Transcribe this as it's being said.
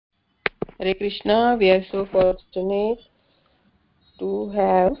Hare Krishna, we are so fortunate to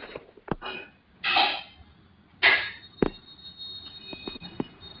have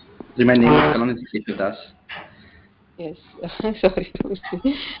My name is Kalan Das. yes sorry I was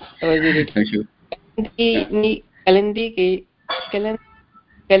irritated. Thank you. Kalandi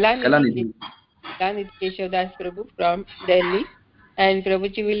Kalanidhi. Kalanidhi Keshav Das Prabhu from Delhi, and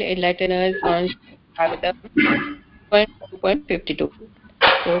Prabhuji will enlighten us on Bhagavatam 2.52.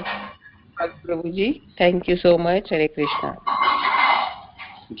 So Prabhuji, thank you so much. Hare Krishna.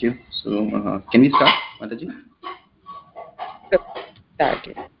 Thank you. So, can we start, Mataji?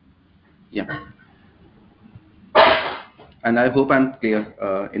 Started. Yeah. And I hope I'm clear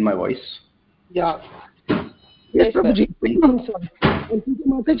in my voice. Yeah. Yes, Yes, sir. Prabhuji. I'm sorry. And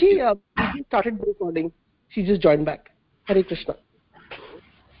Mataji, we just started the recording. She just joined back. Hare Krishna.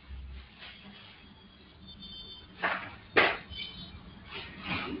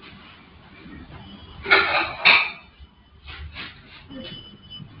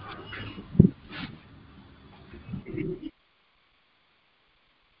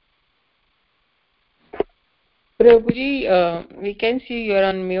 Prabhuji, we can see you are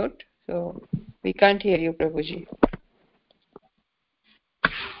on mute, so we can't hear you, Prabhuji.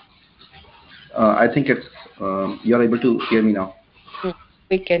 I think it's you're able to hear me now.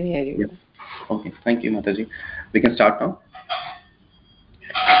 We can hear you. Yeah. Okay. Thank you, Mataji. We can start now.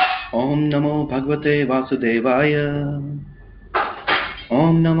 Om Namo Bhagavate Vasudevaya.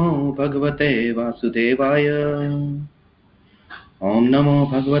 Om Namo Bhagavate Vasudevaya. Om Namo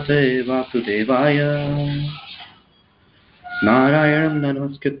Bhagavate Vasudevaya. Narayanam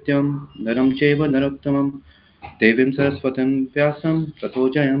Namaskrityam Naram Cheva Narottamam Devim Saraswatam Vyasam Tato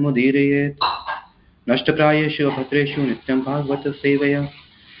Jayamudire Nashtaprayeshu Bhadreshu Nityam Bhagavata Sevaya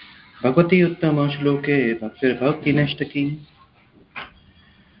Bhagavati Uttama Shloke Bhaktir Bhakti Nashtaki.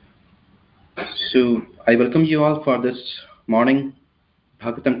 So I welcome you all for this morning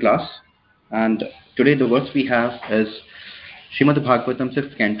Bhagavatam class, and today the verse we have is Srimad Bhagavatam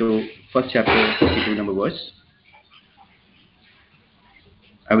 6th Canto, 1st chapter, 52 number verse.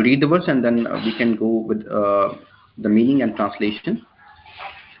 I will read the verse and then we can go with the meaning and translation.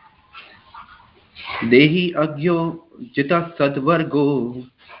 Dehi agyo jita sadvargo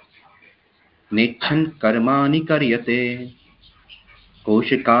nechan karmani karyate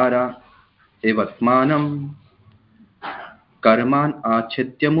koshikara evatmanam karman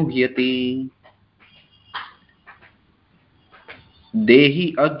achitya muhyati.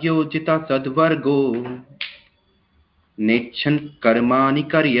 Dehi agyo jita sadvargo nechan karmani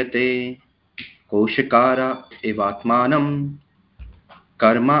karyate koshikara evatmanam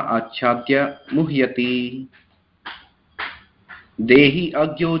karma achadya muhyati. Dehi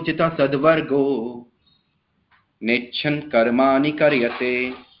agyojita sadvargo nechan karmani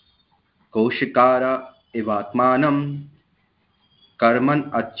karyate koshikara evatmanam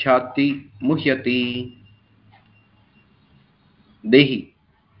karman achati muhyati. Dehi,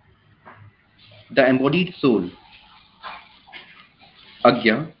 the embodied soul.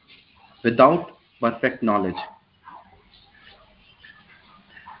 Agya, without perfect knowledge.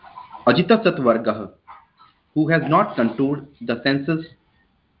 Ajita Satvargah, who has not controlled the senses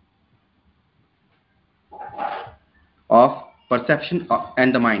of perception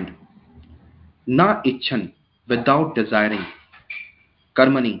and the mind. Na icchan, without desiring.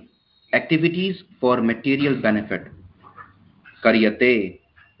 Karmani, activities for material benefit. Karyate,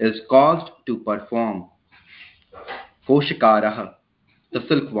 is caused to perform. Koshikaraha, the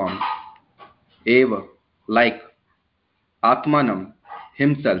silkworm. Eva, like. Atmanam,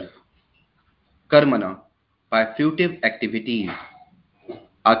 himself. Karmana, by fruitive activities.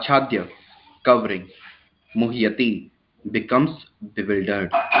 Achadya, covering. Muhyati, becomes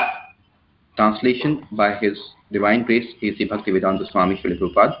bewildered. Translation by His Divine Grace A.C. Bhaktivedanta Swami Srila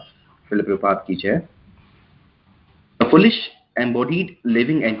Prabhupada. Srila Prabhupada ki jai. The foolish embodied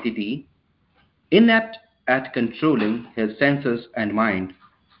living entity, inept at controlling his senses and mind,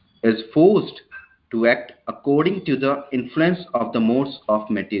 is forced to act according to the influence of the modes of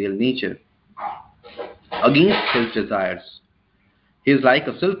material nature, against his desires. He is like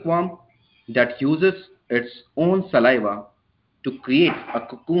a silkworm that uses its own saliva to create a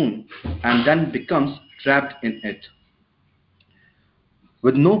cocoon and then becomes trapped in it,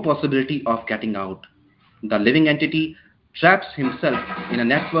 with no possibility of getting out. The living entity traps himself in a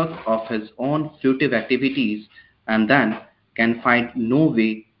network of his own fruitive activities and then can find no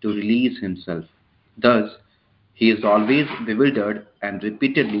way to release himself. Thus, he is always bewildered and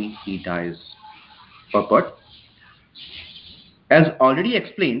repeatedly he dies. Purport: as already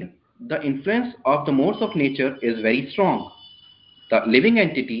explained, the influence of the modes of nature is very strong. The living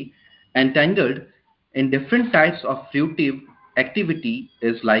entity Entangled in different types of fruitive activity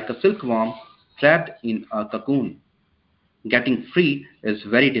is like a silkworm trapped in a cocoon. Getting free is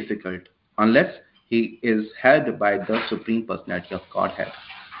very difficult unless he is held by the Supreme Personality of Godhead.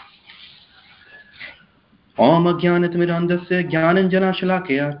 ओम अज्ञानतिमिरान्धस्य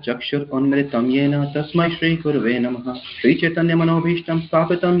ज्ञानञ्जनशलाकया चक्षुरुन्मिलितं येन तस्मै श्रीगुरवे नमः श्रीचैतन्यमनोभीष्टं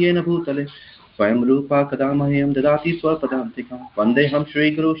स्थापितं येन भूतले स्वयं रूपा कदा मह्यं ददाति स्वपदान्तिकं वन्देऽहं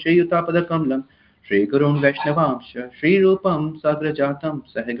श्रीगुरु श्रीयुतापदकमलं श्रीगुरुं वैष्णवांश्च श्रीरूपं साग्रजातं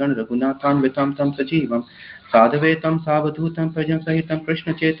सहगण रघुनाथान्वितं तं सजीवं साधवेतं सावधूतं प्रजनसहितं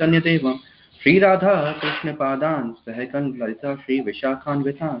कृष्णचैतन्यदेवं श्रीराधा कृष्णपादान् सहगण ललिता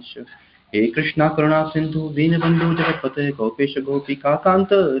श्रीविशाखान्वितांश्च हे कृष्णा करुणा सिंधु दीनबंधु जगतपते गोपेश गोपिका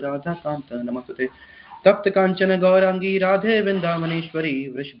कांत राधा कांत नमस्ते तप्त कांचन गौरांगी राधे वृंदावनेश्वरी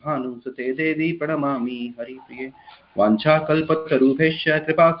वृषभानुसुते देवी प्रणमामि हरिप्रिये वाञ्छाकल्पतरुभ्यश्च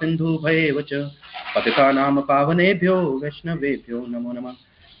कृपा सिंधु भयेव च पतितानां पावनेभ्यो वैष्णवेभ्यो नमो नमः।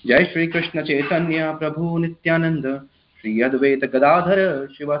 जय श्री कृष्ण चैतन्य प्रभु नित्यानंद श्री अद्वैत गदाधर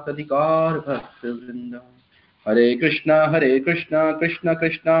शिवासदि गौर भक्त वृंद। हरे Krishna Krishna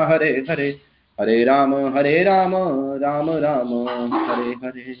Krishna Hare Hare Hare Ram Ram Ram Hare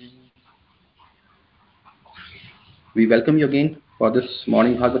Hare. We welcome you again for this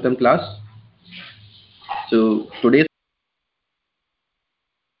morning Bhagavatam class. So today's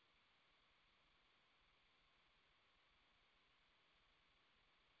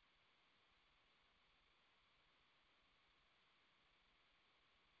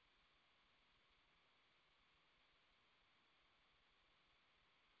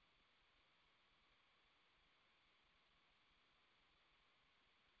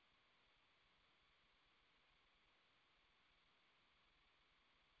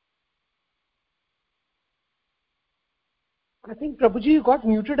I think Prabhuji, you got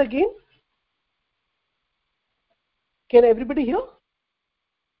muted again. Can everybody hear?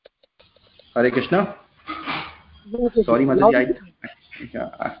 Hare Krishna. Okay. Sorry, Mataji.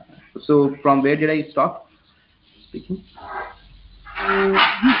 Yeah. So from where did I stop speaking?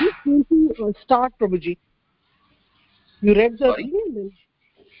 You just need to start, Prabhuji. You read the Sorry. thing and then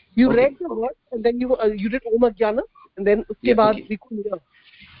you Okay. read the word and then you did Om Ajnana and then uske Yeah. baad Okay. we could hear.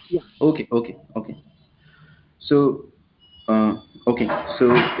 Yeah. Okay. So okay. So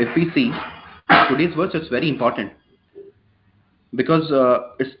if we see today's verse, it's very important because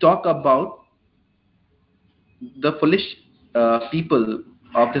it's talk about the foolish people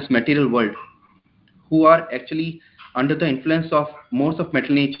of this material world who are actually under the influence of modes of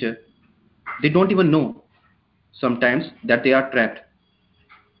metal nature. They don't even know sometimes that they are trapped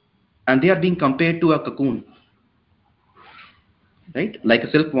and they are being compared to a cocoon, right? Like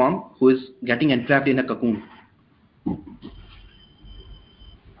a silkworm who is getting entrapped in a cocoon.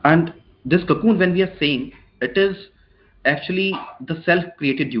 And this cocoon, when we are saying, it is actually the self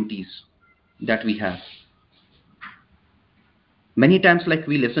created duties that we have. Many times, like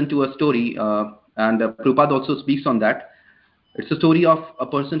we listen to a story, and Prabhupada also speaks on that. It's a story of a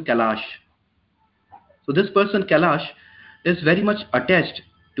person, Kailash. So, this person, Kailash, is very much attached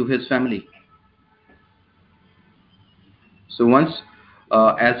to his family. So, once,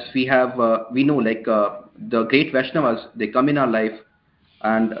 as we know, like the great Vaishnavas, they come in our life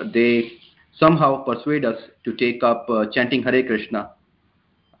and they somehow persuade us to take up chanting Hare Krishna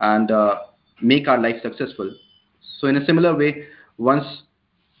and make our life successful. So, in a similar way, once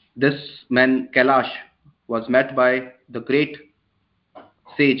this man Kailash was met by the great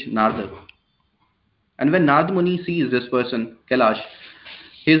sage Narada. And when Narada Muni sees this person, Kailash,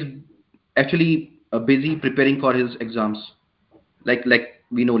 he's actually busy preparing for his exams. Like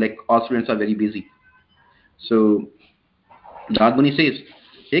we know, like all students are very busy. So Narada Muni says,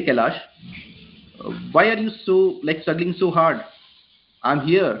 "Hey Kailash, why are you so like struggling so hard? I'm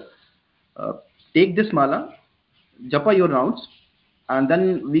here. Uh, take this mala, japa your rounds, and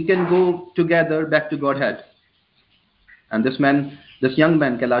then we can go together back to Godhead." And this young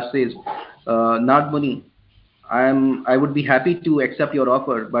man, Kailash says, Nard Muni, I would be happy to accept your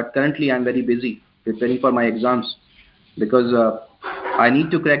offer, but currently I'm very busy preparing for my exams because I need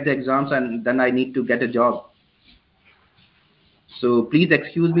to crack the exams and then I need to get a job. So please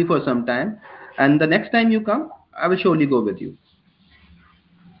excuse me for some time. And the next time you come, I will surely go with you.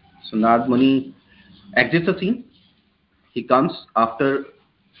 So Nard Muni exits the scene. He comes after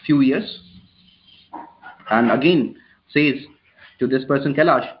few years and again says to this person,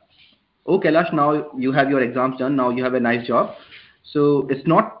 Kailash, "Oh, Kailash, now you have your exams done. Now you have a nice job. So it's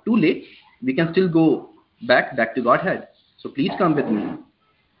not too late. We can still go back to Godhead. So please come with me."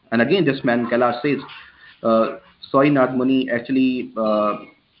 And again, this man Kailash says, "Sorry, Nard Muni. Actually,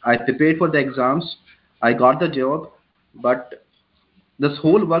 I prepared for the exams. I got the job, but this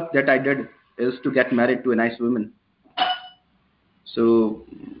whole work that I did is to get married to a nice woman. So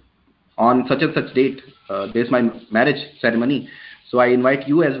on such and such date, there's my marriage ceremony. So I invite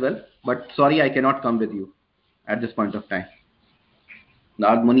you as well. But sorry, I cannot come with you at this point of time.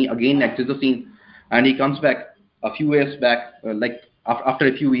 Nagmuni again exits the scene, and he comes back a few years back, after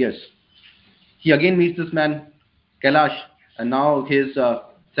a few years. He again meets this man, Kailash, and now he's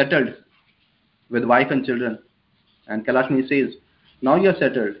settled with wife and children. And Kailash Muni says, "Now you're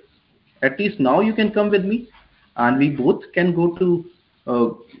settled. At least now you can come with me, and we both can go to uh,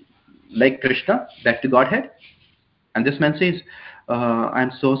 like Krishna, back to Godhead." And this man says,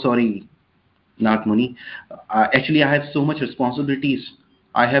 "I'm so sorry, Nath Muni. Actually, I have so much responsibilities.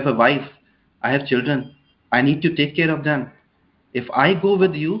 I have a wife. I have children. I need to take care of them. If I go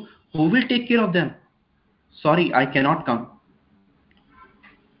with you, who will take care of them? Sorry, I cannot come."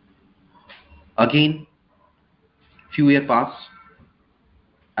 Again, few years pass,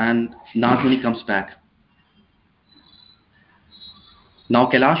 and Nath Muni comes back. Now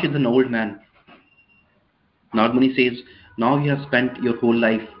Kailash is an old man. Nath Muni says, "Now you have spent your whole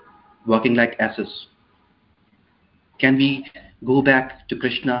life working like asses. Can we go back to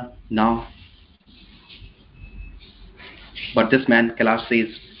Krishna now?" But this man, Kailash,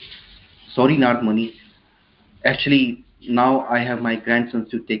 says, "Sorry, Nath Muni. Actually, now I have my grandsons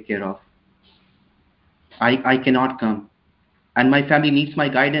to take care of. I cannot come. And my family needs my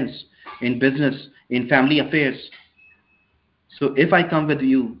guidance in business, in family affairs. So if I come with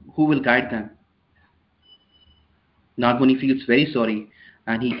you, who will guide them?" Nagmuni feels very sorry,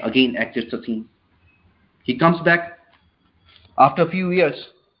 and he again exits the scene. He comes back after a few years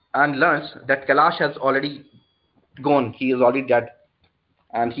and learns that Kailash has already gone. He is already dead.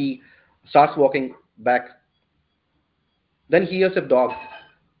 And he starts walking back. Then he hears a dog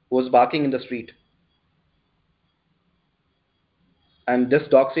who was barking in the street. And this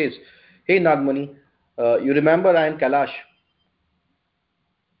dog says, "Hey Nagmuni, you remember I am Kailash."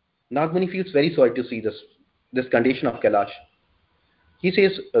 Nagmuni feels very sorry to see this condition of Kailash. He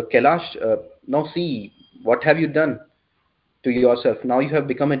says, "Kailash, now see, what have you done to yourself? Now you have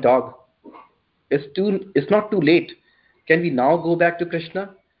become a dog. It's not too late. Can we now go back to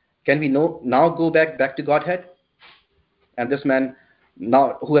Krishna? Can we now go back to Godhead?" And this man,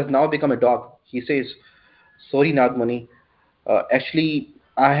 now who has now become a dog, he says, "Sorry, Nagmani. Actually,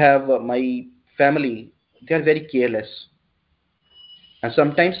 I have my family. They are very careless, and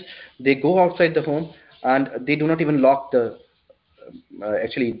sometimes they go outside the home and they do not even lock the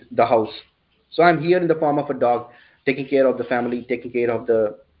house. So I'm here in the form of a dog, taking care of the family, taking care of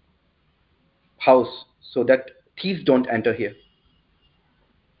the house, so that thieves don't enter here."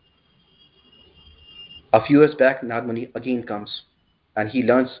 A few years back, Nagmani again comes, and he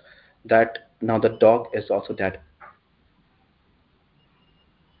learns that now the dog is also dead.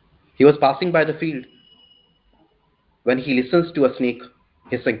 He was passing by the field when he listens to a snake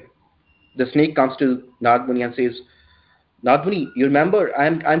hissing. The snake comes to Nagmuni and says, "Nagmuni, you remember,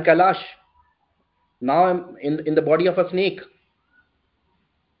 I'm Kailash. Now I'm in the body of a snake."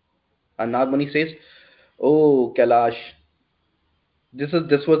 And Nagmuni says, "Oh, Kailash, this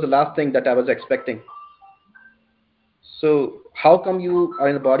was the last thing that I was expecting. So how come you are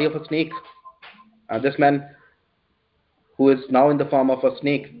in the body of a snake?" And this man, who is now in the form of a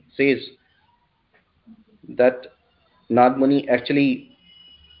snake, says that, "Nagmuni, actually,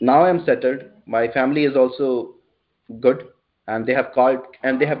 now I'm settled. My family is also good, and they have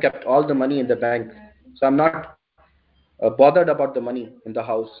kept all the money in the bank. So I'm not bothered about the money in the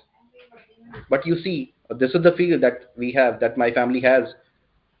house. But you see, this is the field that we have, that my family has,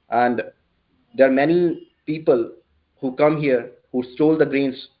 and there are many people who come here who stole the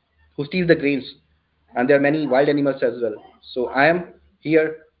grains, who steal the grains, and there are many wild animals as well. So I am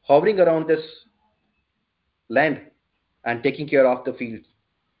here hovering around this land and taking care of the fields."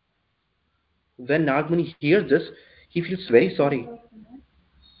 When Nagmuni hears this, he feels very sorry.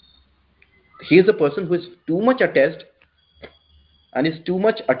 He is a person who is too much attached, and is too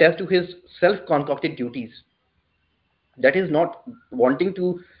much attached to his self-concocted duties, that is not wanting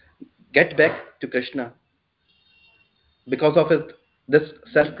to get back to Krishna because of this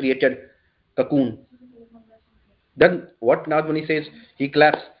self-created cocoon. Then what Nagmuni says, he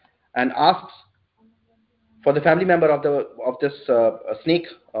claps and asks for the family member of this snake,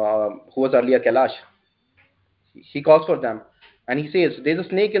 who was earlier Kailash. He calls for them, and he says, "There's a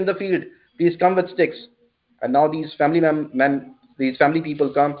snake in the field. Please come with sticks." And now these these family people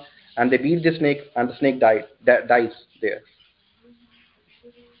come, and they beat the snake, and the snake dies there.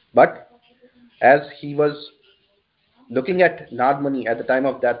 But as he was looking at Nagmani at the time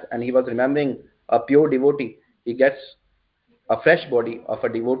of death, and he was remembering a pure devotee. He gets a fresh body of a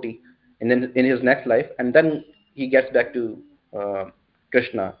devotee in his next life, and then he gets back to uh,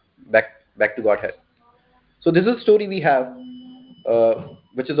 Krishna, back to Godhead. So this is a story we have, uh,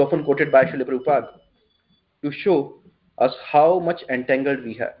 which is often quoted by Srila Prabhupada to show us how much entangled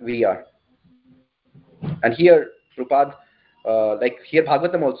we are. And here Prabhupada, like here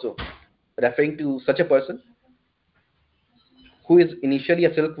Bhagavatam also, referring to such a person who is initially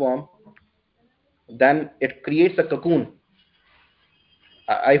a silkworm, then it creates a cocoon.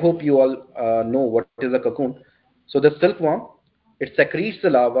 I hope you all know what is a cocoon. So the silkworm, it secretes the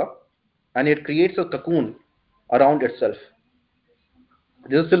larva and it creates a cocoon around itself.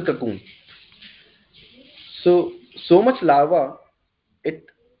 This is silk cocoon. So so much larva, it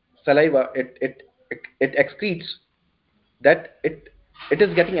saliva, it excretes that it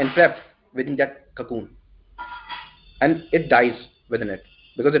is getting entrapped within that cocoon, and it dies within it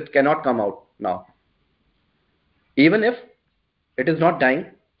because it cannot come out now. Even if it is not dying,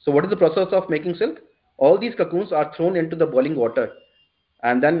 so what is the process of making silk? All these cocoons are thrown into the boiling water,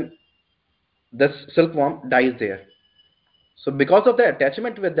 and then this silkworm dies there. So because of the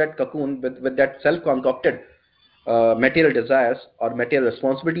attachment with that cocoon, with that self-concocted material desires or material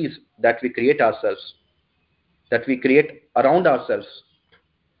responsibilities that we create ourselves, that we create around ourselves,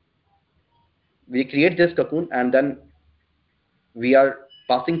 we create this cocoon, and then we are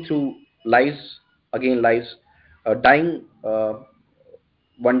passing through lives, again lives, dying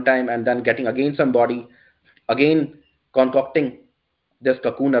one time and then getting again some body, again concocting this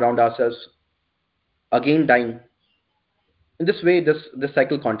cocoon around ourselves, again dying. In this way, this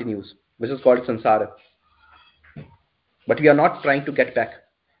cycle continues, which is called samsara. But we are not trying to get back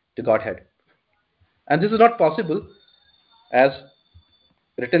to Godhead. And this is not possible, as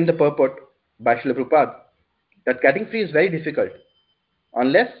written in the purport by Srila Prabhupada, that getting free is very difficult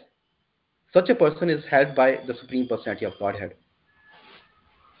unless such a person is held by the Supreme Personality of Godhead.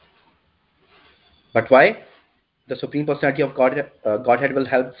 But why? The Supreme Personality of Godhead will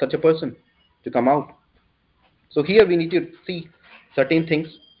help such a person to come out. So here we need to see certain things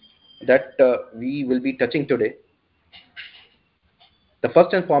that we will be touching today. The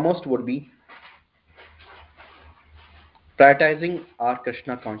first and foremost would be prioritizing our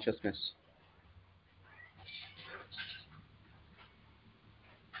Krishna consciousness.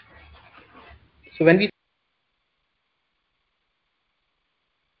 So when we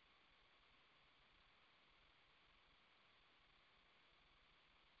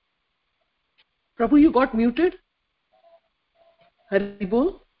Prabhu, you got muted. Hari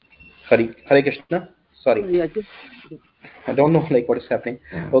bol. Hare Krishna, sorry, Yeah, just I don't know like what is happening.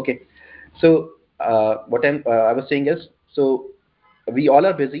 Okay, so I was saying is, so we all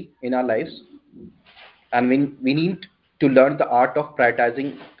are busy in our lives, and we need to learn the art of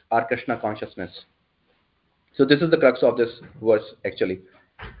prioritizing our Krishna consciousness. So this is the crux of this verse actually.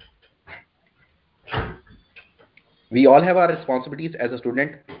 We all have our responsibilities as a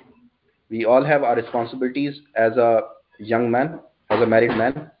student. We all have our responsibilities as a young man, as a married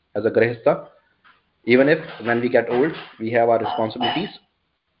man, as a grihastha. Even if when we get old, we have our responsibilities.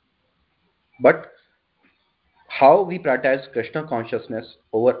 But how we prioritize Krishna consciousness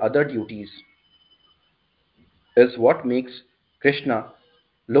over other duties is what makes Krishna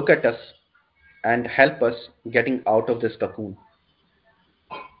look at us and help us getting out of this cocoon.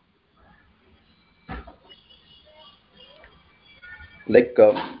 Like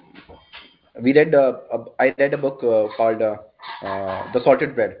I read a book called The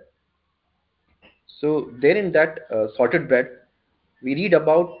Salted Bread. So there in that Salted Bread, we read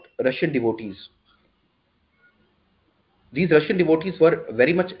about Russian devotees. These Russian devotees were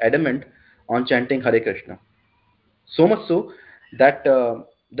very much adamant on chanting Hare Krishna. So much so that the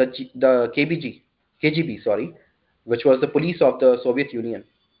KGB, sorry, which was the police of the Soviet Union,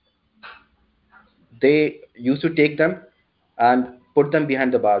 they used to take them and put them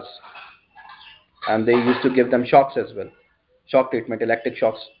behind the bars, and they used to give them shocks as well, shock treatment, electric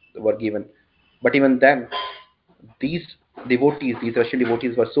shocks were given. But even then, these these Russian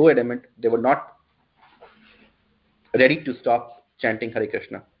devotees, were so adamant they were not ready to stop chanting Hare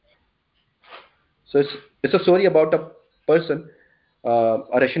Krishna. So it's a story about a person, a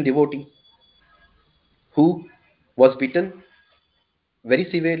Russian devotee, who was beaten very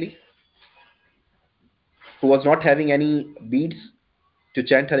severely, who was not having any beads to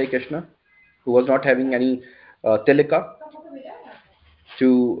chant Hare Krishna, who was not having any tilaka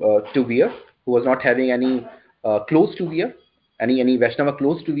to wear, who was not having any clothes to wear, any Vaishnava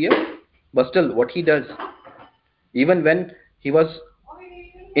clothes to wear. But still, what he does, even when he was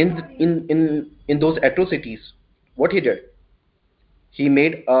in those atrocities, what he did, he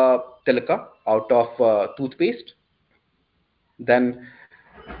made a tilaka out of toothpaste. Then,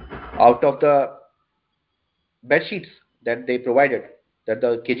 out of the bed sheets that they provided, that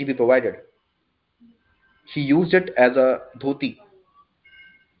the KGB provided, he used it as a dhoti.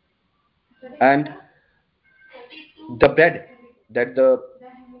 And the bread that the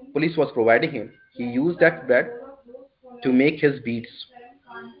police was providing him, he used that bread to make his beads.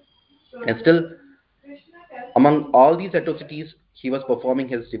 And still, among all these atrocities, he was performing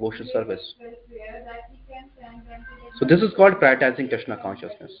his devotional service. So this is called prioritizing Krishna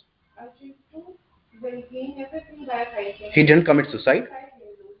consciousness. He didn't commit suicide,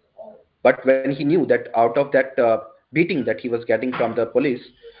 but when he knew that out of that beating that he was getting from the police,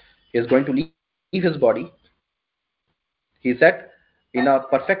 he is going to leave his body, he sat in a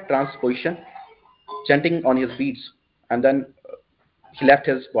perfect trance position, chanting on his beads, and then he left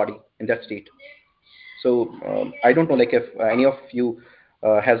his body in that state. So I don't know, like if any of you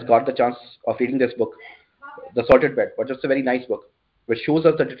has got the chance of reading this book, The Salted Bed, but it's a very nice book, which shows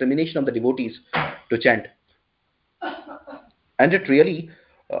us the determination of the devotees to chant, and it really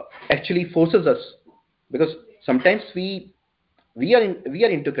actually forces us, because sometimes we are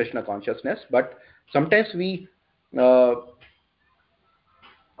into Krishna consciousness, but sometimes uh,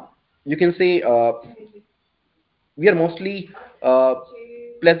 you can say we are mostly uh,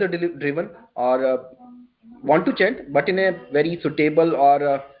 pleasure driven, or want to chant but in a very suitable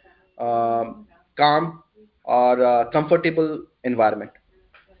or calm or comfortable environment.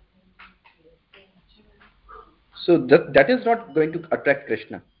 So that is not going to attract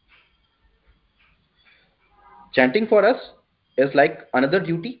Krishna. Chanting for us is like another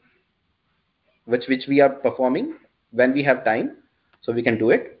duty which we are performing when we have time, so we can do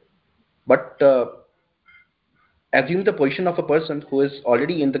it. But assume the position of a person who is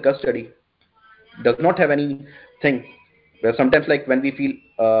already in the custody, does not have anything, where sometimes like when we feel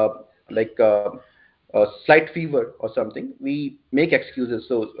like a slight fever or something, we make excuses.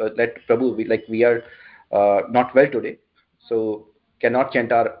 So let Prabhu, we are not well today, so cannot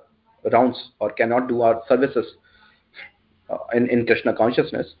chant our rounds or cannot do our services in Krishna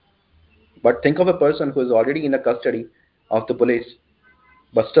consciousness. But think of a person who is already in the custody of the police,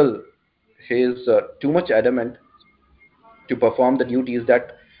 but still he is too much adamant to perform the duties,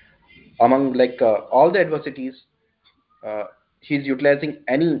 that among all the adversities, uh, he's utilizing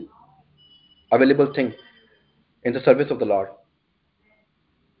any available thing in the service of the Lord.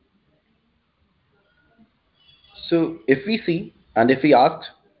 So if we see and if we ask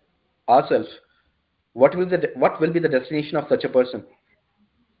ourselves, what will be the destination of such a person?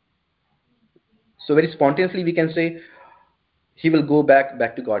 So very spontaneously we can say he will go back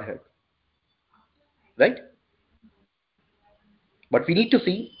to Godhead, right? But we need to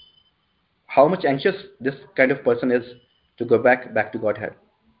see how much anxious this kind of person is to go back to Godhead.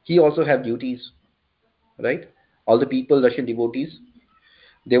 He also have duties, right? All the people, Russian devotees,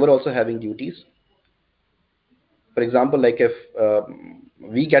 they were also having duties. For example, like if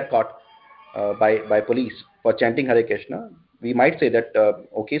we get caught by police for chanting Hare Krishna, we might say that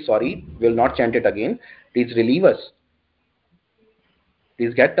okay, sorry, we'll not chant it again. Please relieve us.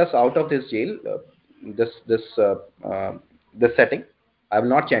 Please get us out of this jail, this this uh, uh, this setting. I will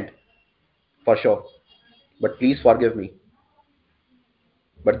not chant for sure, but please forgive me.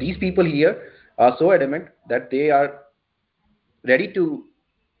 But these people here are so adamant that they are ready to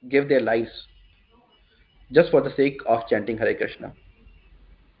give their lives just for the sake of chanting Hare Krishna.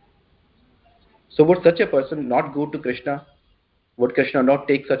 So would such a person not go to Krishna? Would Krishna not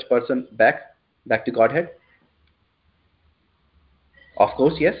take such person back to Godhead? Of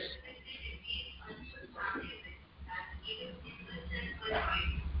course, yes.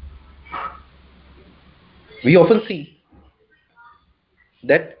 We often see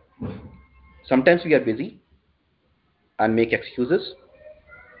that sometimes we are busy and make excuses,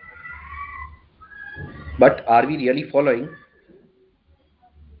 but are we really following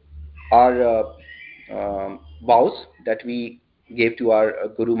our vows that we gave to our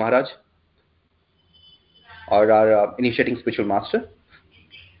Guru Maharaj or our initiating spiritual master?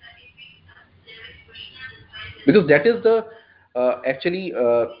 Because that is the actually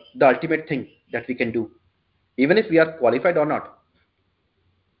the ultimate thing that we can do, even if we are qualified or not.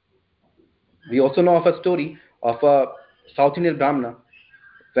 We also know of a story of a South Indian Brahmana.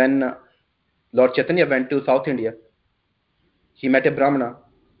 When Lord Chaitanya went to South India, he met a Brahmana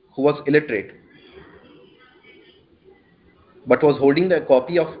who was illiterate but was holding the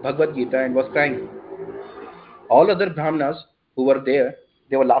copy of Bhagavad Gita and was crying. All other Brahmanas who were there,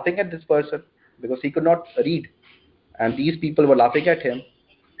 they were laughing at this person because he could not read, and these people were laughing at him.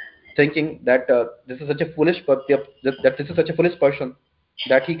 thinking that this is such a that this is such a foolish person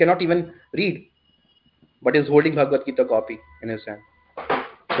that he cannot even read, but is holding Bhagavad Gita copy in his hand.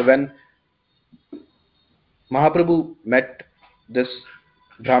 So when Mahaprabhu met this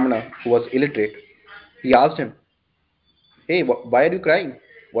Brahmana who was illiterate, he asked him, "Hey, why are you crying?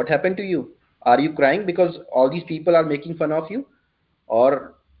 What happened to you? Are you crying because all these people are making fun of you,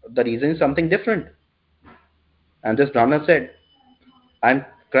 or the reason is something different?" And this Brahmana said, "I'm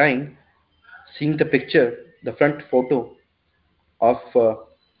crying seeing the picture, the front photo of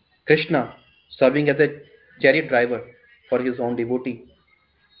Krishna serving as a chariot driver for his own devotee.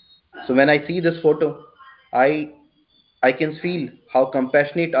 So when I see this photo, I I can feel how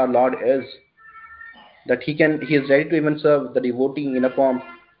compassionate our Lord is, that he is ready to even serve the devotee in a form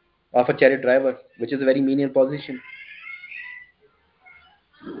of a chariot driver, which is a very menial position."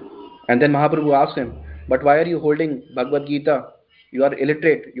 And then Mahaprabhu asked him, "But why are you holding Bhagavad Gita? You are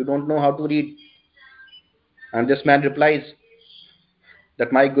illiterate, you don't know how to read." And this man replies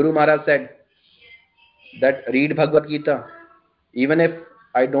that my Guru Maharaj said that read Bhagavad Gita. Even if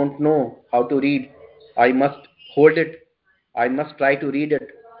I don't know how to read, I must hold it. I must try to read it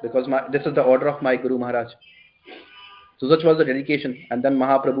because this is the order of my Guru Maharaj. So such was the dedication. And then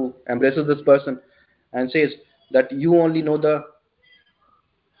Mahaprabhu embraces this person and says that you only know the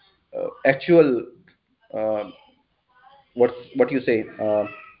actual uh, what you say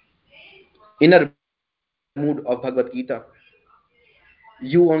inner mood of Bhagavad Gita.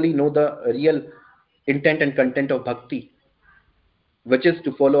 You only know the real intent and content of bhakti, which is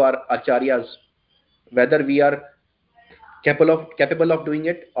to follow our acharyas, whether we are capable of doing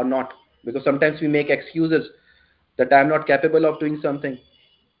it or not. Because sometimes we make excuses that I am not capable of doing something.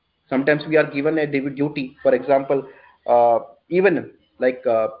 Sometimes we are given a duty, for example, even like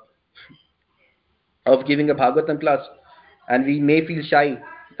of giving a Bhagavatam class, and we may feel shy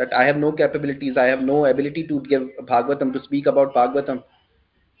that I have no capabilities, I have no ability to give Bhagavatam, to speak about Bhagavatam.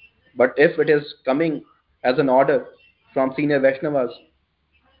 But if it is coming as an order from senior Vaishnavas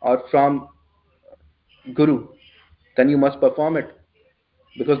or from Guru, then you must perform it,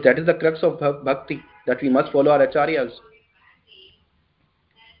 because that is the crux of bhakti, that we must follow our acharyas.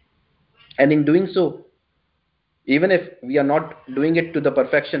 And in doing so, even if we are not doing it to the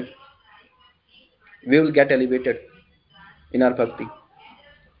perfection, we will get elevated in our bhakti.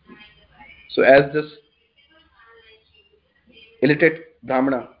 So as this illiterate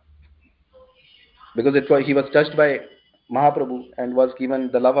Brahmana, because he was touched by Mahaprabhu and was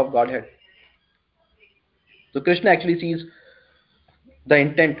given the love of Godhead. So Krishna actually sees the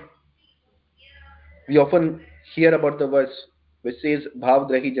intent. We often hear about the verse which says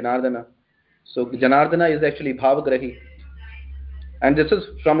Bhavgrahi Janardana. So Janardana is actually Bhavgrahi. And this is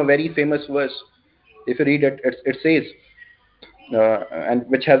from a very famous verse. If you read it, it says, and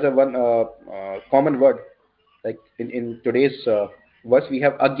which has a one common word. Like in today's verse, we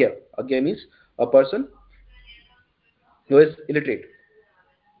have Agya. Agya means a person who is illiterate,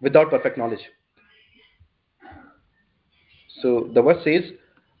 without perfect knowledge. So the verse says,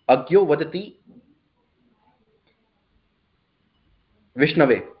 Agyo vadati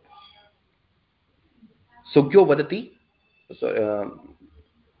Vishnave. Sugyo vadati. So,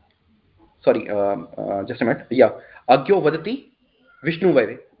 sorry, just a minute. Yeah. Agyo vadati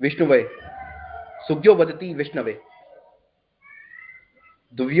Vishnuvave. Vishnuvave. Sugyo vadati Vishnave.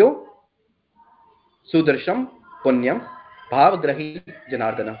 Duvyo Sudarsham Punyam Bhavgrahi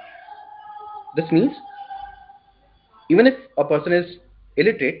Janardana. This means even if a person is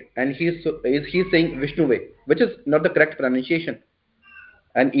illiterate and he is saying Vishnuve, which is not the correct pronunciation,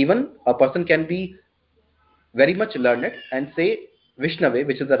 and even a person can be very much learned and say Vishnave,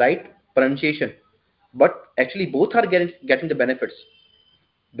 which is the right pronunciation, but actually both are getting the benefits,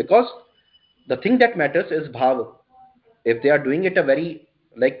 because the thing that matters is bhav. If they are doing it a very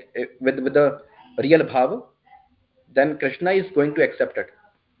with the real bhav, then Krishna is going to accept it.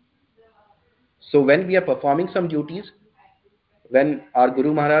 So when we are performing some duties, when our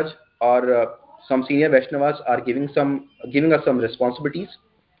Guru Maharaj or some senior Vaishnavas are giving us some responsibilities,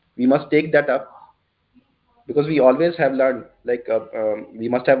 we must take that up, because we always have learned, we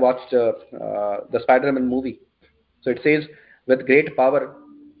must have watched the Spider-Man movie. So it says, with great power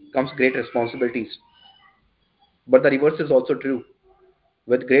comes great responsibilities. But the reverse is also true.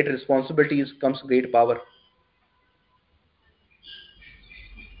 With great responsibilities comes great power.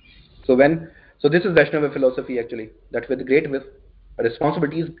 So this is Vaishnava philosophy actually, that with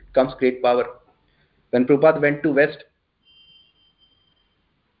responsibilities comes great power. When Prabhupada went to West,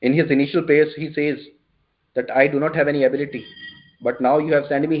 in his initial prayers, he says that I do not have any ability, but now you have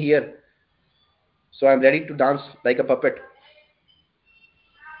sent me here, so I am ready to dance like a puppet.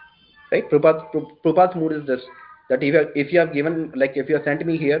 right? Prabhupada's mood is this, that if you have given, like if you have sent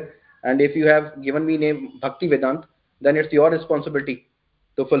me here, and if you have given me name Bhakti Vedant, then it's your responsibility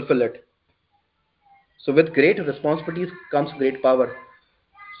to fulfill it. So with great responsibilities comes great power.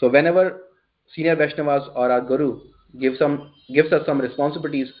 So whenever senior Vaishnavas or our Guru gives us some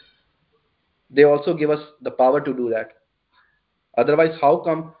responsibilities, they also give us the power to do that. Otherwise, how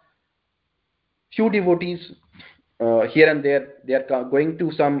come few devotees here and there, they are going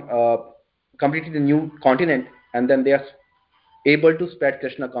to some completely new continent, and then they are able to spread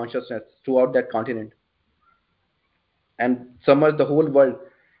Krishna consciousness throughout that continent and submerge the whole world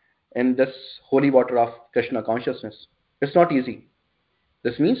in this holy water of Krishna consciousness. It's not easy.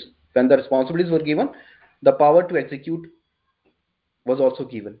 This means when the responsibilities were given, the power to execute was also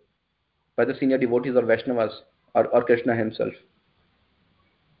given by the senior devotees or Vaishnavas, or Krishna himself.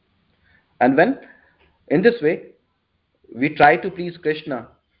 And when in this way we try to please Krishna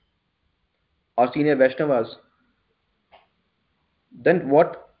or senior Vaishnavas, then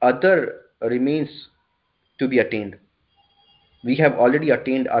what other remains to be attained? We have already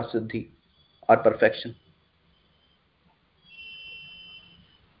attained our siddhi, our perfection.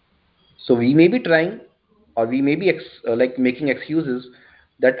 So we may be trying, or we may be like making excuses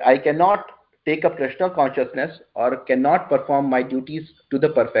that I cannot take up Krishna consciousness or cannot perform my duties to the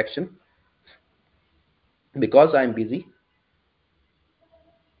perfection because I am busy.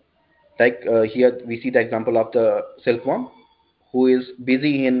 Like here we see the example of the silkworm who is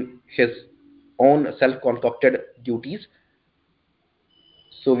busy in his own self-concocted duties.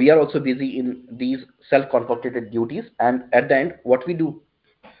 So we are also busy in these self-concocted duties, and at the end, what we do?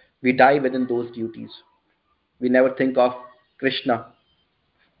 We die within those duties. We never think of Krishna.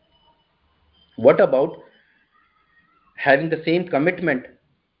 What about having the same commitment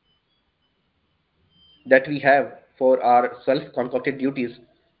that we have for our self-concocted duties?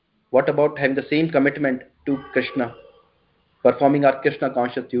 What about having the same commitment to Krishna, performing our Krishna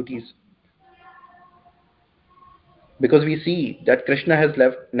conscious duties? Because we see that Krishna has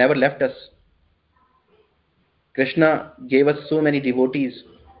never left us. Krishna gave us so many devotees,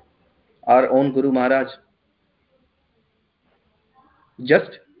 our own Guru Maharaj, just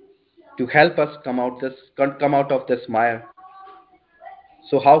to help us come out of this mire.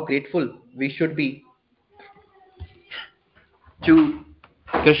 So how grateful we should be to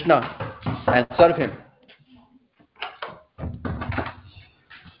Krishna and serve him.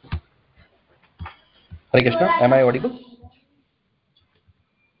 Hare Krishna, am I audible?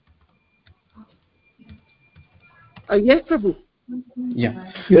 Yes, Prabhu.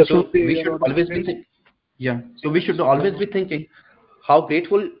 Yeah. Yes, So we we are should audible. always be So we should always be thinking how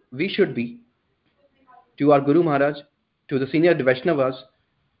grateful we should be to our Guru Maharaj, to the senior Vaishnavas,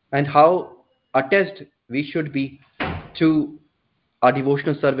 and how attached we should be to our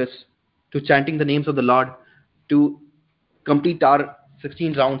devotional service, to chanting the names of the Lord, to complete our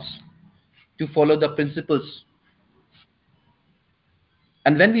 16 rounds, to follow the principles.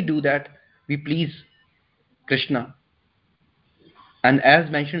 And when we do that, we please Krishna. And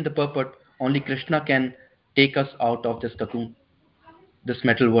as mentioned in the purport, only Krishna can take us out of this cocoon, this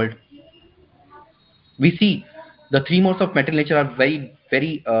metal world. We see the three modes of metal nature are very,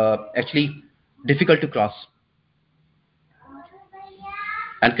 very actually difficult to cross.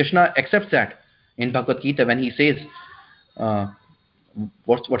 And Krishna accepts that in Bhagavad Gita when he says, uh,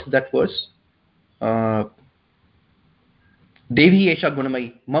 what's that verse? Devi Esha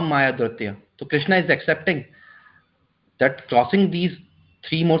Gunamai, Mam Maya Dratya. So Krishna is accepting that crossing these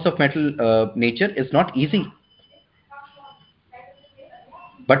three modes of metal nature is not easy.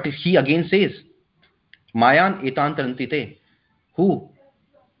 But he again says, Mayan etantarantite, who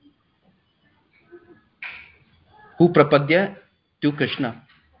prapadya to Krishna,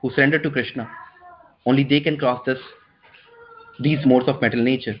 who surrender to Krishna. Only they can cross these modes of metal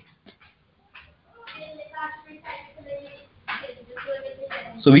nature.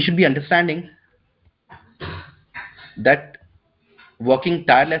 So we should be understanding that working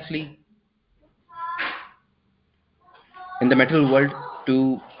tirelessly in the material world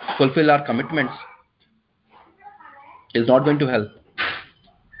to fulfill our commitments is not going to help.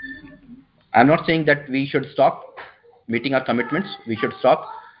 I'm not saying that we should stop meeting our commitments, we should stop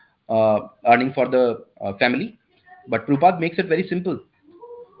earning for the family, but Prabhupada makes it very simple.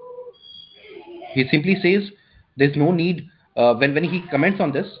 He simply says there's no need, when he comments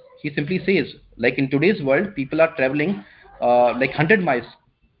on this, he simply says, like in today's world, people are traveling like 100 miles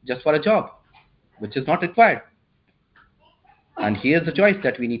just for a job, which is not required. And here's the choice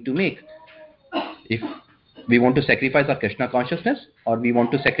that we need to make. If we want to sacrifice our Krishna consciousness, or we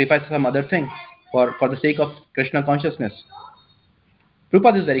want to sacrifice some other thing for the sake of Krishna consciousness.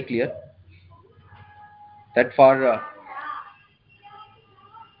 Prabhupada is very clear that for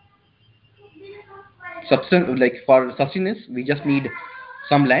substance, like for sustenance, we just need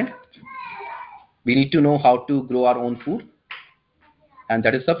some land. We need to know how to grow our own food, and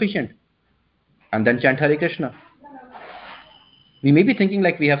that is sufficient. And then chant Hare Krishna. We may be thinking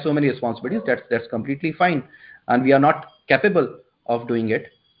like we have so many responsibilities. That's completely fine, and we are not capable of doing it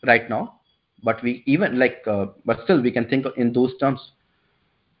right now. But we even but still we can think in those terms,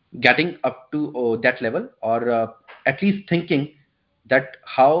 getting up to that level, or at least thinking that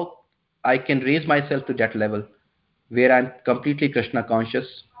how I can raise myself to that level where I'm completely Krishna conscious.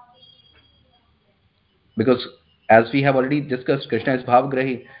 Because as we have already discussed, Krishna is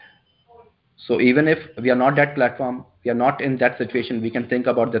Bhavgrahi. So even if we are not that platform, we are not in that situation, we can think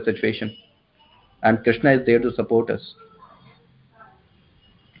about the situation. And Krishna is there to support us.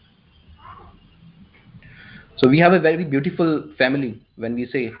 So we have a very beautiful family when we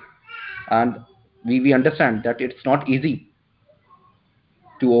say, and we understand that it's not easy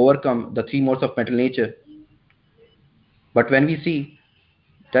to overcome the three modes of mental nature. But when we see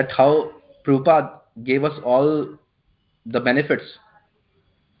that how Prabhupada gave us all the benefits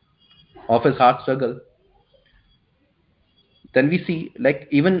of his heart struggle, then we see like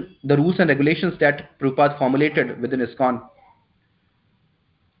even the rules and regulations that Prabhupada formulated within ISKCON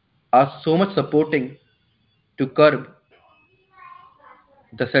are so much supporting to curb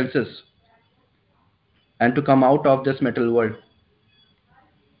the senses and to come out of this metal world.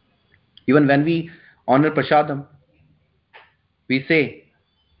 Even when we honor Prasadam, we say,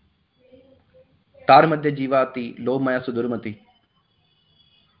 Tar madhya jivati, lo maya sudurmati.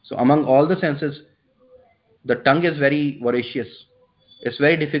 So among all the senses, the tongue is very voracious. It's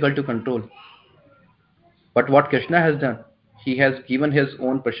very difficult to control. But what Krishna has done, he has given his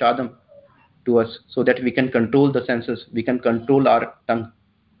own prasadam to us so that we can control the senses, we can control our tongue.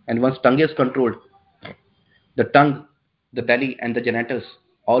 And once tongue is controlled, the tongue, the belly, and the genitals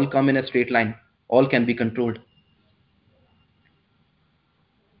all come in a straight line, all can be controlled.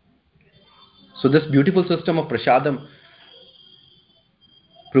 So this beautiful system of prasadam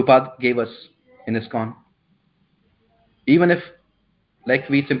Prabhupada gave us in ISKCON. Even if like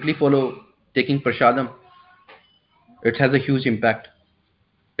we simply follow taking prasadam, it has a huge impact.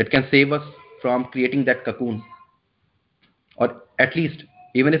 It can save us from creating that cocoon. Or at least,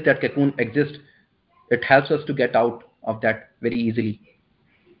 even if that cocoon exists, it helps us to get out of that very easily.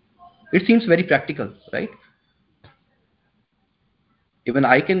 It seems very practical, right? Even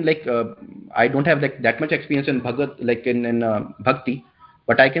I can I don't have like that much experience in bhagat, like in bhakti,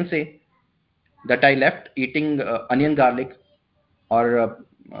 but I can say that I left eating onion garlic, or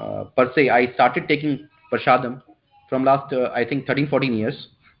per se I started taking prasadam from last I think 13 14 years,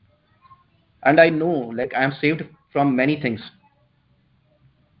 and I know like I am saved from many things,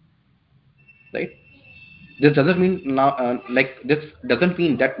 right? This doesn't mean now this doesn't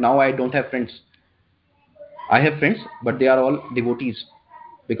mean that now I don't have friends. I have friends, but they are all devotees,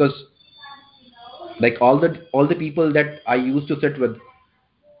 because like all the people that I used to sit with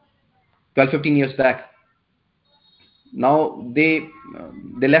 12 15 years back, now they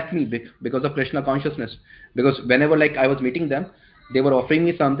left me because of Krishna consciousness. Because whenever like I was meeting them, they were offering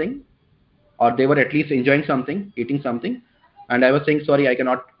me something, or they were at least enjoying something, eating something, and I was saying sorry, I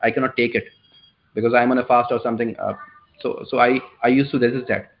cannot take it because I'm on a fast or something. So I used to resist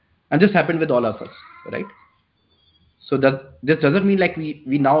that, and this happened with all of us, right? So that this doesn't mean like we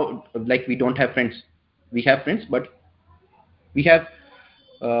now like we don't have friends. We have friends, but we have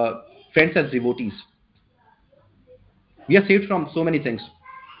uh, friends as devotees. We are saved from so many things.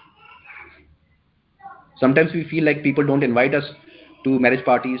 Sometimes we feel like people don't invite us to marriage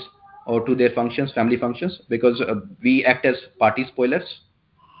parties or to their functions, family functions, because we act as party spoilers.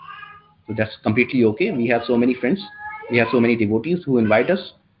 So that's completely okay. We have so many friends, we have so many devotees who invite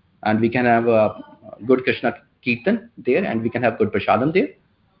us, and we can have a good Krishna kirtan there, and we can have good prasadam there.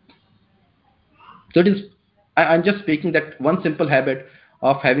 So it is. I'm just speaking that one simple habit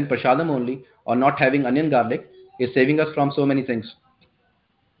of having prasadam only, or not having onion garlic, is saving us from so many things,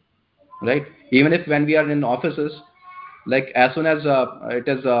 right? Even if when we are in offices, like as soon as it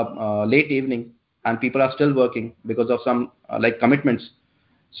is late evening and people are still working because of some like commitments,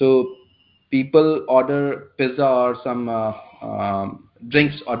 so people order pizza or some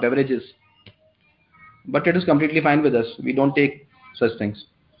drinks or beverages, but it is completely fine with us. We don't take such things.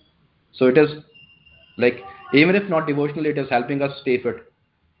 So it is like, even if not devotional, it is helping us stay fit.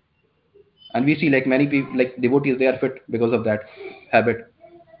 And we see like many people, like devotees, they are fit because of that habit.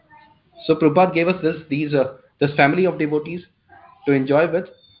 So Prabhupada gave us this family of devotees to enjoy with,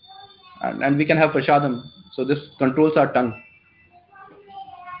 and we can have prasadam. So this controls our tongue.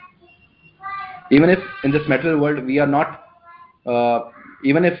 Even if in this material world we are not,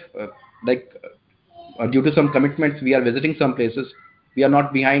 even if due to some commitments we are visiting some places, we are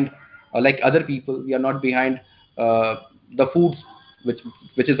not behind like other people. We are not behind uh, the foods which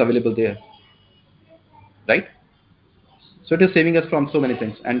which is available there, right? So it is saving us from so many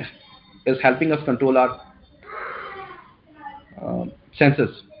things and is helping us control our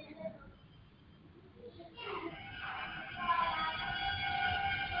senses.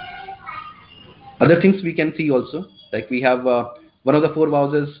 Other things we can see also, like we have one of the four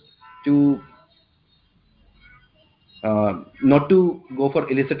vows is to not to go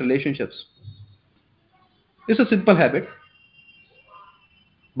for illicit relationships. It's a simple habit,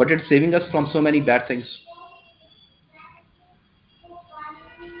 but it's saving us from so many bad things.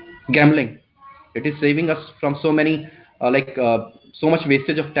 Gambling, it is saving us from so many so much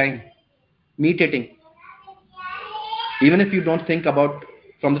wastage of time. Meat eating, even if you don't think about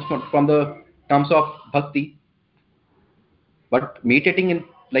from the terms of bhakti, but meat eating in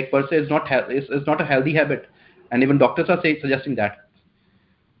like per se is not is not a healthy habit, and even doctors are suggesting that.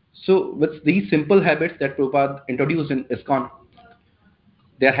 So with these simple habits that Prabhupada introduced in ISKCON,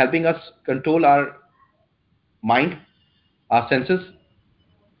 they are helping us control our mind, our senses,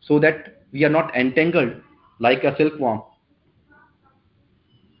 so that we are not entangled like a silkworm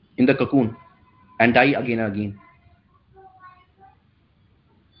in the cocoon and die again and again.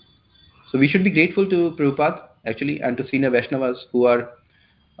 So we should be grateful to Prabhupada actually and to senior Vaishnavas who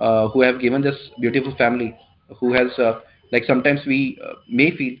have given this beautiful family, who has like sometimes we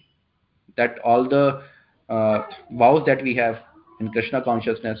may feel that all the vows that we have in Krishna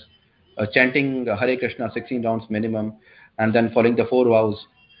consciousness, chanting Hare Krishna 16 rounds minimum, and then following the four vows,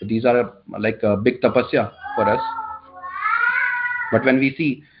 these are like a big tapasya for us. But when we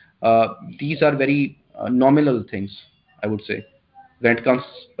see, these are very nominal things, I would say, when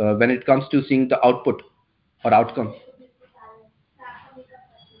it comes to seeing the output or outcome,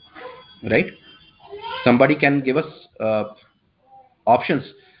 right? Somebody can give us uh, options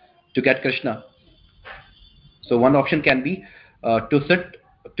to get Krishna. So one option can be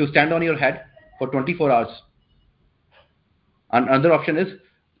to stand on your head for 24 hours. And another option is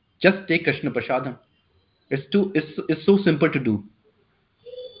just take Krishna Prasadam. It's so simple to do.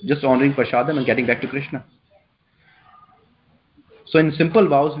 Just honoring Prasadam and getting back to Krishna. So in simple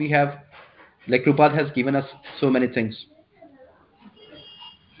vows we have, like Prabhupada has given us so many things,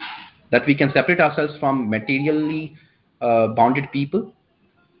 that we can separate ourselves from materially bounded people,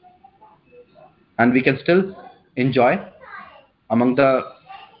 and we can still enjoy among the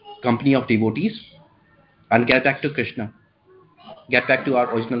company of devotees and get back to Krishna, get back to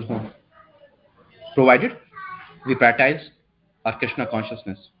our original home, provided we prioritize our Krishna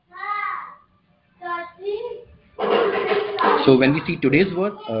consciousness. So when we see today's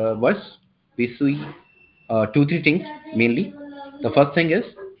verse, we see two, three things mainly. The first thing is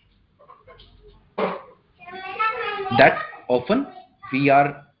that often we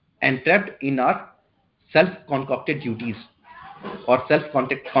are entrapped in our self-concocted duties or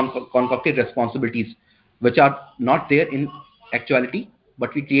self-concocted responsibilities, which are not there in actuality,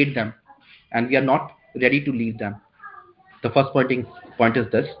 but we create them, and we are not ready to leave them. The first point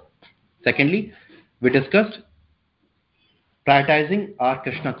is this. Secondly, we discussed prioritizing our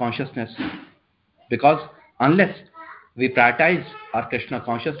Krishna consciousness, because unless we prioritize our Krishna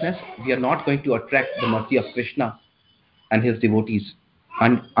consciousness, we are not going to attract the mercy of Krishna and his devotees.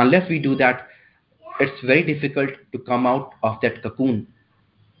 And unless we do that, it's very difficult to come out of that cocoon,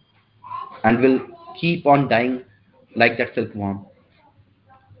 and will keep on dying like that silkworm.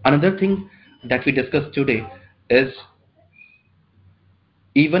 Another thing that we discussed today is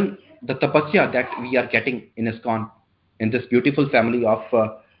even the tapasya that we are getting in ISKCON, in this beautiful family of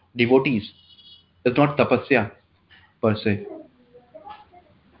devotees, is not tapasya per se,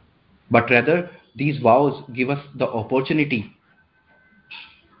 but rather these vows give us the opportunity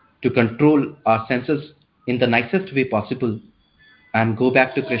to control our senses in the nicest way possible and go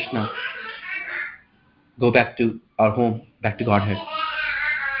back to Krishna, go back to our home, back to Godhead.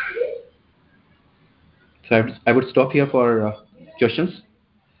 So I would stop here for questions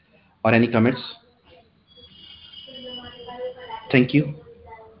or any comments. Thank you.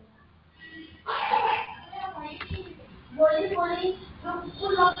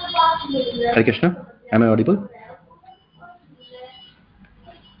 Hare Krishna. Am I audible?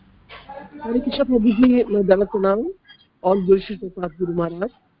 Hare Krishna Prabhuji, Madhava Pranam, all Guru Shri Prabhupada Guru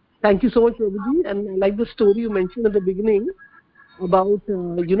Maharaj. Thank you so much, Prabhuji. And I like the story you mentioned at the beginning about,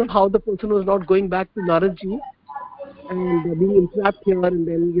 how the person was not going back to Naradji and being entrapped here, and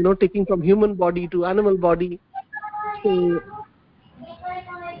then, taking from human body to animal body. So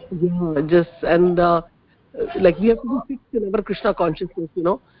Yeah, just and like we have to be fixed in our Krishna consciousness,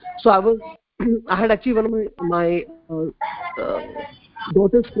 So I was, I had actually one of uh,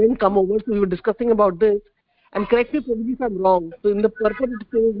 daughter's friend come over, so we were discussing about this. And correct me, Prabhuji, if I'm wrong. So in the purport it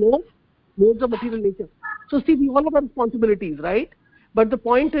says no modes of material nature. So see, we all have our responsibilities, right? But the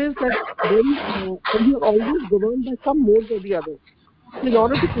point is that when you are always governed by some mode or the other. So in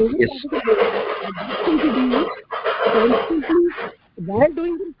order to Yes. overcome the mode, the best thing to do is constantly, while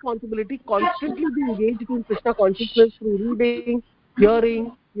doing the responsibility, constantly be engaged in Krishna consciousness through reading,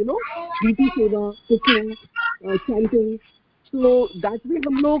 hearing, DT seva, cooking, chanting. So that way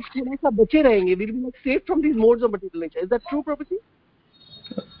हम लोग थोड़ा सा बचे रहेंगे. We'll be like safe from these modes of material nature. Is that true, Prabhuji?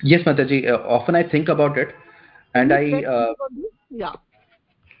 Yes, Mataji. Often I think about it, Can and you I share something on this? Yeah.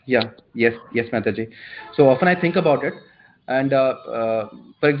 yeah, yes, Mataji. So often I think about it, and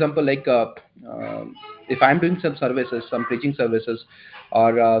for example, like uh, if I'm doing some services, some preaching services,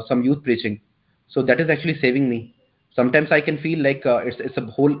 or some youth preaching, so that is actually saving me. Sometimes I can feel like it's a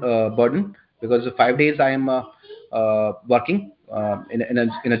whole burden, because 5 days I am working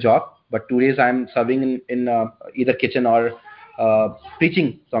in a job, but 2 days I am serving in either kitchen or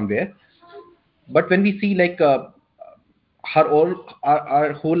preaching somewhere. But when we see like our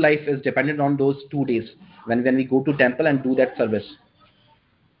whole life is dependent on those 2 days when we go to temple and do that service.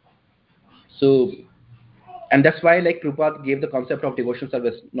 So, and that's why like Prabhupada gave the concept of devotion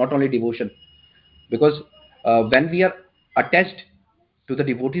service, not only devotion, because when we are attached to the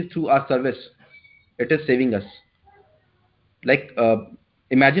devotees through our service, it is saving us. Like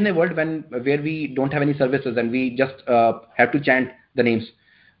imagine a world where we don't have any services and we just have to chant the names.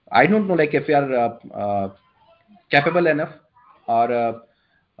 I don't know, like if we are capable enough or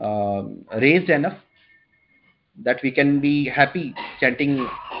raised enough that we can be happy chanting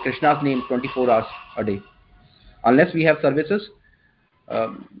Krishna's name 24 hours a day. Unless we have services,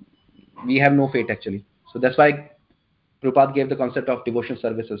 um, we have no fate actually. So that's why Prabhupada gave the concept of devotion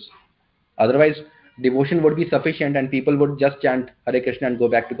services. Otherwise, devotion would be sufficient and people would just chant Hare Krishna and go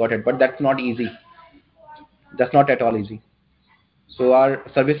back to Godhead. But that's not easy. That's not at all easy. So our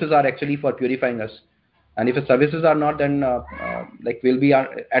services are actually for purifying us. And if the services are not, then like we'll be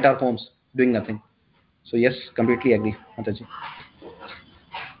at our homes doing nothing. So yes, completely agree, Mataji.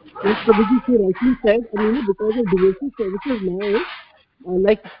 Yes, Prabhuji, so rightly said. And because of devotional services now,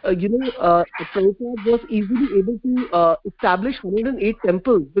 Prabhupada was easily able to establish 108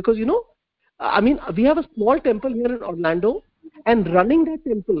 temples because, we have a small temple here in Orlando, and running that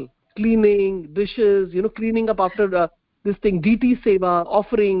temple, cleaning, dishes, cleaning up after this thing, DT Seva,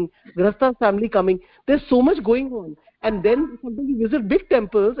 offering, Grahastha family coming, there's so much going on. And then sometimes you visit big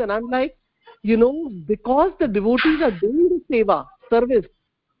temples, and I'm like, because the devotees are doing the Seva, service,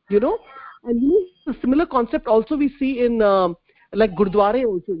 you know and the similar concept also we see in like gurdwara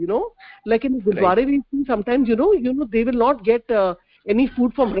also, like in Right. gurdwara we see sometimes, they will not get any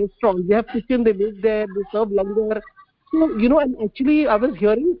food from restaurants. They have kitchen, they make there, they serve langar. So and actually I was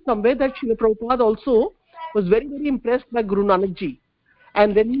hearing somewhere that Srila Prabhupada also was very, very impressed by Guru Nanak ji.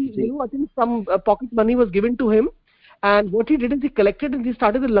 And then he, Ji. I think some pocket money was given to him, and what he did is he collected and he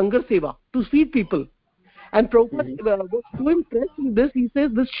started the langar seva to feed people. And Prabhupada Mhm. was so impressed with this, he says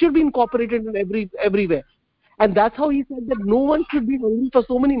this should be incorporated in everywhere. And that's how he said that no one should be hungry for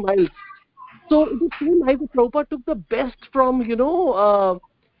so many miles. So it is so nice that Prabhupada took the best from, we're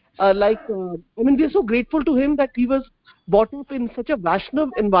so grateful to him that he was brought up in such a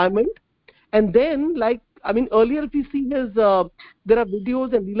Vaishnav environment. And then, earlier if you see his, there are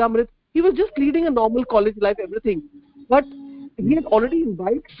videos and Leelamrit, he was just leading a normal college life, everything. But he had already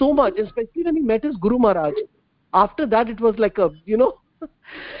imbibed so much, especially when he met his Guru Maharaj. After that, it was like a,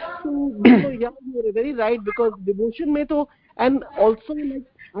 So, yeah, you are very right, because devotion mein to, and also like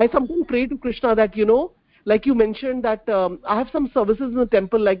I sometimes pray to Krishna that, like you mentioned that I have some services in the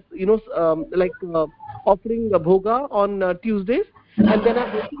temple, like, offering a bhoga on Tuesdays, and then I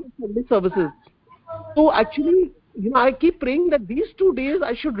also have Sunday services. So actually, I keep praying that these 2 days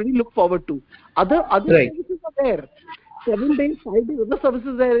I should really look forward to. Other Right. services are there. 7 days, 5 days, other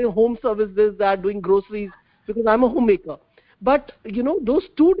services there, home services that are doing groceries, because I'm a homemaker. But those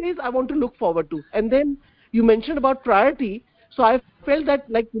 2 days I want to look forward to. And then you mentioned about priority. So I felt that,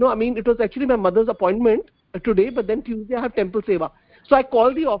 it was actually my mother's appointment today, but then Tuesday I have temple seva. So I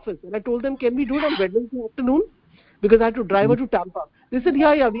called the office and I told them, can we do it on Wednesday afternoon? Because I had to drive her to Tampa. They said,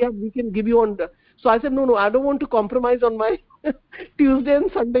 yeah, we can give you on. So I said, no, I don't want to compromise on my Tuesday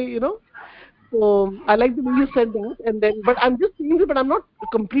and Sunday. So I like the way you said that. And then, but I'm just saying that, but I'm not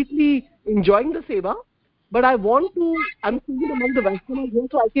completely enjoying the seva. But I want to, I'm thinking among the Vaishnavas here,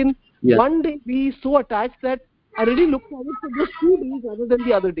 so I can Yeah. one day be so attached that I really look forward for those 2 days rather than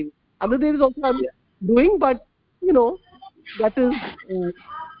the other days. Other days also I'm doing, but that is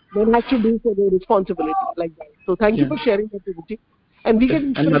one has to do for the responsibility like that. So thank you for sharing that, Prabhuji. And we get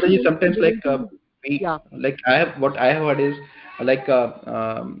And inspiration Mataji, also from sometimes like devotees. we Yeah. like what I have heard is like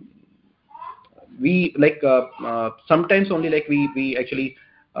we like sometimes only like we actually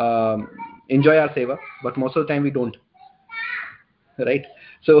enjoy our seva, but most of the time we don't, right?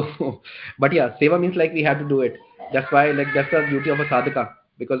 So but yeah, seva means like we have to do it. That's why like that's the beauty of a sadhaka,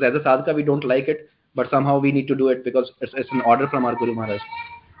 because as a sadhaka we don't like it, but somehow we need to do it because it's an order from our Guru Maharaj.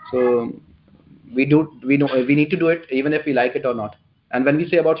 So we need to do it even if we like it or not. And when we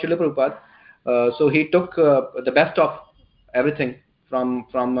say about Srila Prabhupada, so he took the best of everything from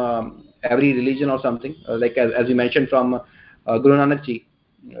every religion or something, like as we mentioned from Guru Nanak ji.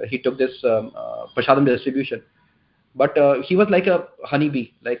 He took this prasadam distribution, but he was like a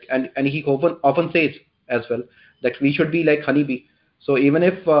honeybee, like, and he often says as well that we should be like honeybee. So even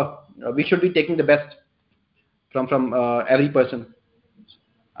if we should be taking the best from every person.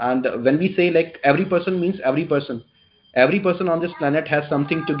 And when we say like every person, means every person on this planet has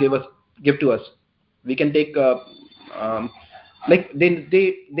something to give to us. We can take um, like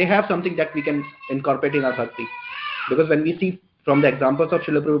they have something that we can incorporate in our bhakti, because when we see from the examples of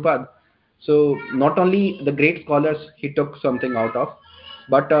Srila Prabhupada, so not only the great scholars he took something out of,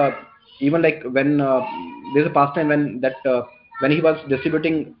 but even like when there's a pastime when he was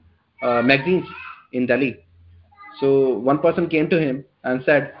distributing magazines in Delhi. So one person came to him and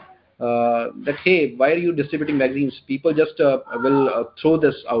said that, hey, why are you distributing magazines? People just will throw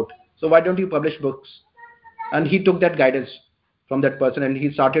this out. So why don't you publish books? And he took that guidance from that person and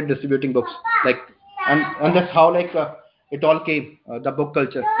he started distributing books. Like, and that's how like it all came, the book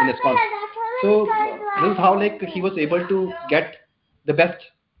culture in ISKCON. So this is how like he was able to get the best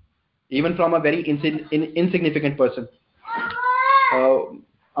even from a very insignificant person. Uh,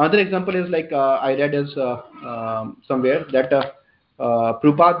 Another example is like I read is somewhere that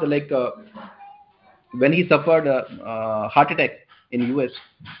Prabhupada, like when he suffered heart attack in US,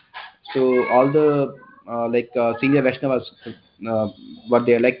 so all the senior Vaishnavas uh, were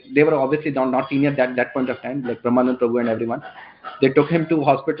there. Like they were obviously not senior that point of time, like Brahmanand Prabhu and everyone. They took him to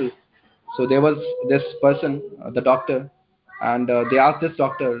hospital. So there was this person, the doctor, and they asked this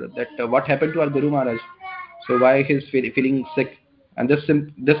doctor that what happened to our Guru Maharaj. So why he's feeling sick? And this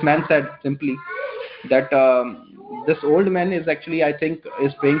man said simply that this old man is actually, I think,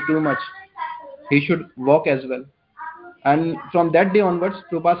 is praying too much. He should walk as well. And from that day onwards,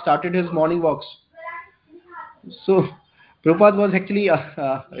 Prabhupada started his morning walks. So Prabhupada was actually,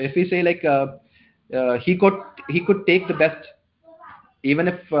 if we say like he could take the best, even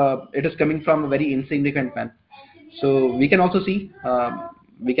if it is coming from a very insignificant man. So we can also see,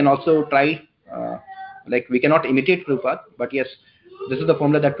 we can also try, like we cannot imitate Prabhupada, but yes, this is the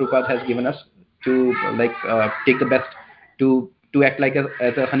formula that Prabhupada has given us to take the best, to act like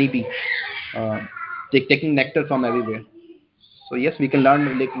as a honeybee, uh, taking nectar from everywhere. So yes, we can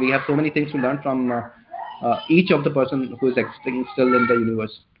learn, like we have so many things to learn from each of the person who is existing still in the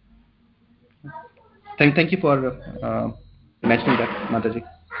universe. Thank you for mentioning that, Mataji.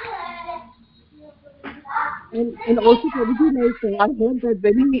 And also, Prabhuji, like I heard that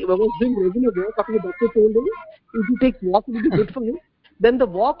when he was doing regular work, after the doctor told him if you take walk, it will be good for him. Then the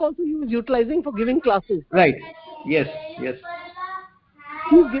walk also he was utilizing for giving classes. Right. Yes. Yes.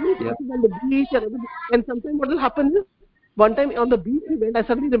 He's giving Yeah. classes on the beach and sometimes what will happen is one time on the beach we went, I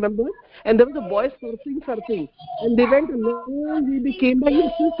suddenly remembered, and there was a boy surfing, and they went a long way, they came back, he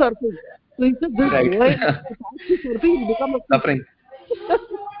was still surfing. So he said, this Right. boy, after surfing, will become a fish.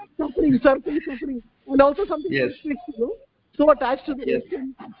 Suffering. suffering, and also something Yes. like fish, so attached to the Yes.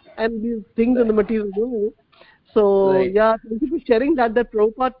 ocean and these things in Right. the material. So Right. yeah, thank you for sharing that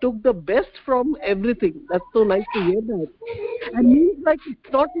Prabhupada took the best from everything. That's so nice to hear that. And means like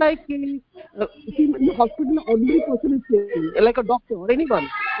it's not like see, in the hospital, an ordinary person is saying, like a doctor or any other.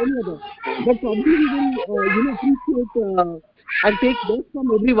 But probably he will, appreciate and take best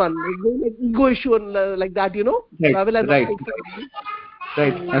from everyone. Like, like ego issue and like that, Right. so I will not Right. take from everyone.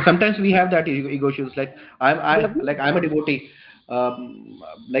 Right. And sometimes we have that ego issues. Like Definitely. I'm a devotee.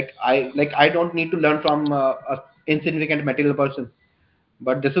 I don't need to learn from a insignificant material person.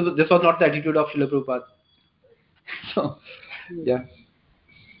 But this was not the attitude of Srila Prabhupada. So Yes. yeah.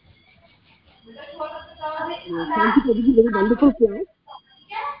 Yes. Thank you, Prabhuji. Very wonderful class.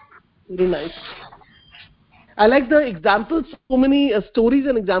 Very nice. I like the examples, so many stories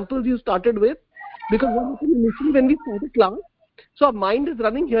and examples you started with, because what happened initially when we started class, so our mind is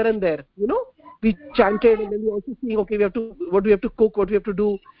running here and there. We chanted and then we also seeing, okay, what do we have to cook, what we have to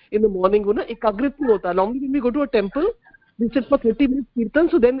do. in the morning, ekagrit nahi hota. Normally when we go to a temple, we sit for 30 minutes kirtan,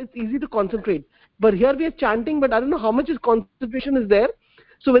 so then it's easy to concentrate. But here we are chanting, but I don't know how much concentration is there.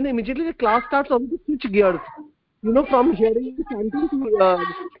 So when immediately the class starts, obviously switch gears. From hearing chanting to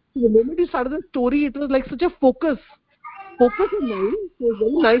the moment you started the story, it was like such a focus of mind. So it's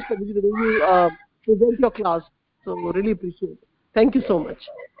very nice, Prabhuji, the way you present your class. So really appreciate it. Thank you so much.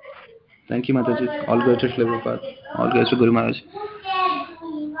 Thank you, Mataji. All glory to Srila Prabhupada. All glory to Guru Maharaj.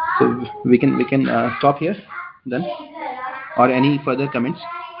 So we can stop here then, or any further comments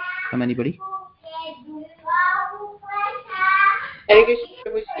from anybody? Hare Krishna,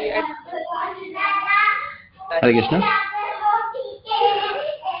 Prabhuji. Hare Krishna.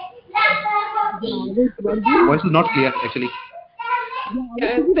 Voice is not clear actually.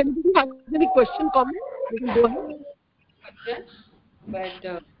 If anybody has any question, comment, you can go ahead.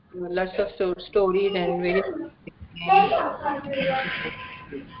 But lots of stories and very.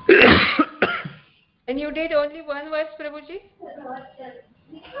 And you did only one verse, Prabhuji?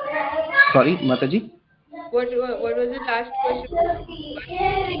 Sorry, Mataji. What was the last question?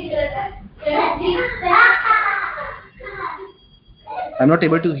 I'm not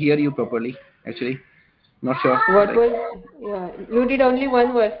able to hear you properly. Actually, not sure. What was? Yeah, you did only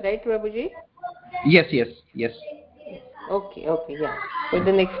one verse, right, Prabhuji? Yes. Okay, yeah. For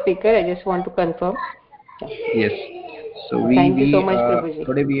the next speaker, I just want to confirm. Yes. So thank you so much,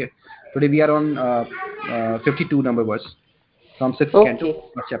 Prabhuji. Today we are on 52 number verse from 6th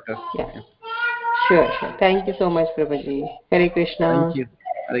canto, first chapter. Yeah. Sure. Thank you so much, Prabhuji. Hare Krishna. Thank you.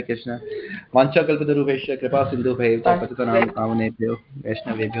 Hare Krishna. Vancha kalpatarubhesha kripa sindhu bhayeva patitanam pavanebhyo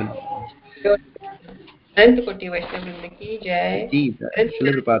vaishnavebhyo namo. अनंत कोटि वैष्णव वृंद की जय। जी जय।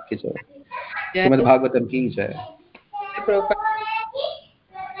 श्रील प्रपात की जय। श्रीमद् भागवतम की जय।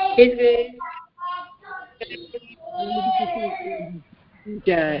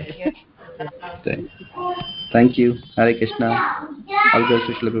 Thank you. Hare Krishna. All goes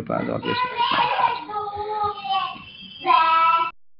to Srila Prabhupada. All goes to Krishna.